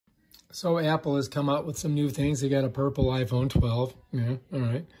So Apple has come out with some new things. They got a purple iPhone 12. Yeah, all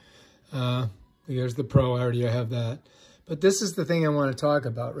right. There's the Pro. I already have that. But this is the thing I want to talk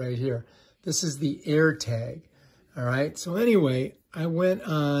about right here. This is the AirTag. All right. So anyway, I went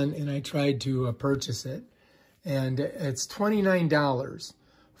on and I tried to purchase it. And it's $29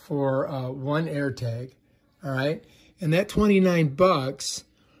 for one AirTag. All right. And that 29 bucks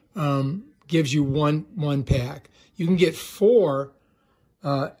gives you one pack. You can get four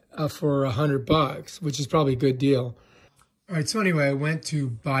for $100, which is probably a good deal. All right, so anyway, I went to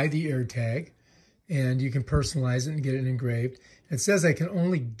buy the AirTag, and you can personalize it and get it engraved. It says I can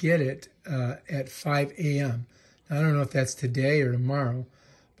only get it at 5 a.m. I don't know if that's today or tomorrow,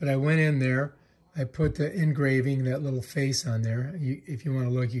 but I went in there. I put the engraving, that little face on there. If you want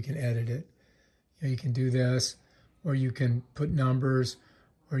to look, you can edit it. You can do this, or you can put numbers,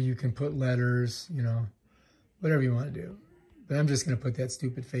 or you can put letters, whatever you want to do. But I'm just going to put that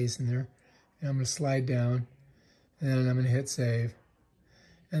stupid face in there. And I'm going to slide down. And then I'm going to hit save.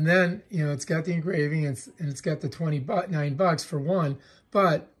 And then, it's got the engraving and it's got the $29 for one.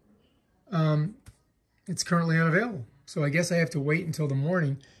 But it's currently unavailable. So I guess I have to wait until the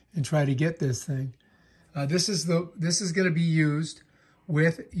morning and try to get this thing. This is going to be used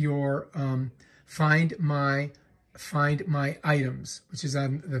with your Find My items, which is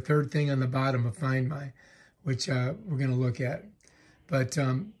on the third thing on the bottom of Find My, which we're going to look at. But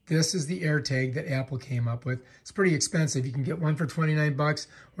this is the AirTag that Apple came up with. It's pretty expensive. You can get one for 29 bucks,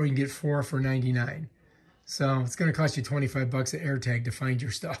 or you can get four for 99. So it's going to cost you 25 bucks at AirTag to find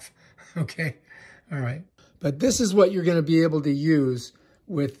your stuff. Okay, all right. But this is what you're going to be able to use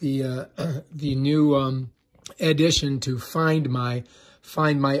with the new addition to Find My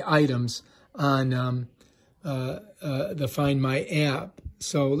items on the Find My app.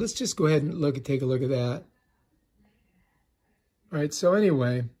 So let's just go ahead and take a look at that. All right, so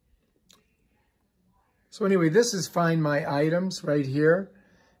anyway, this is Find My items right here.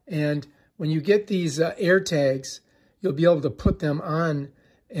 And when you get these AirTags, you'll be able to put them on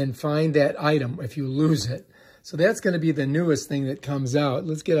and find that item if you lose it. So that's going to be the newest thing that comes out.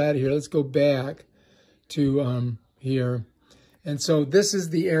 Let's get out of here. Let's go back to here. And so this is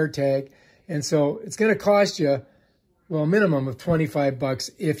the AirTag. And so it's going to cost you, well, a minimum of 25 bucks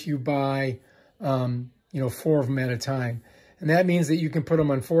if you buy, 4 of them at a time. And that means that you can put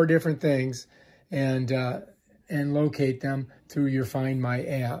them on 4 different things and locate them through your Find My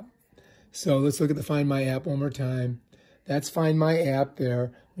app. So let's look at the Find My app one more time. That's Find My app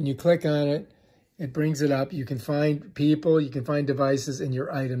there. When you click on it, it brings it up. You can find people, you can find devices and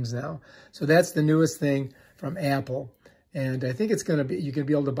your items now. So that's the newest thing from Apple. And I think it's going to be, you can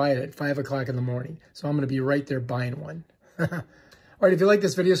be able to buy it at 5 o'clock in the morning. So I'm going to be right there buying one. All right, if you like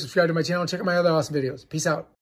this video, subscribe to my channel. Check out my other awesome videos. Peace out.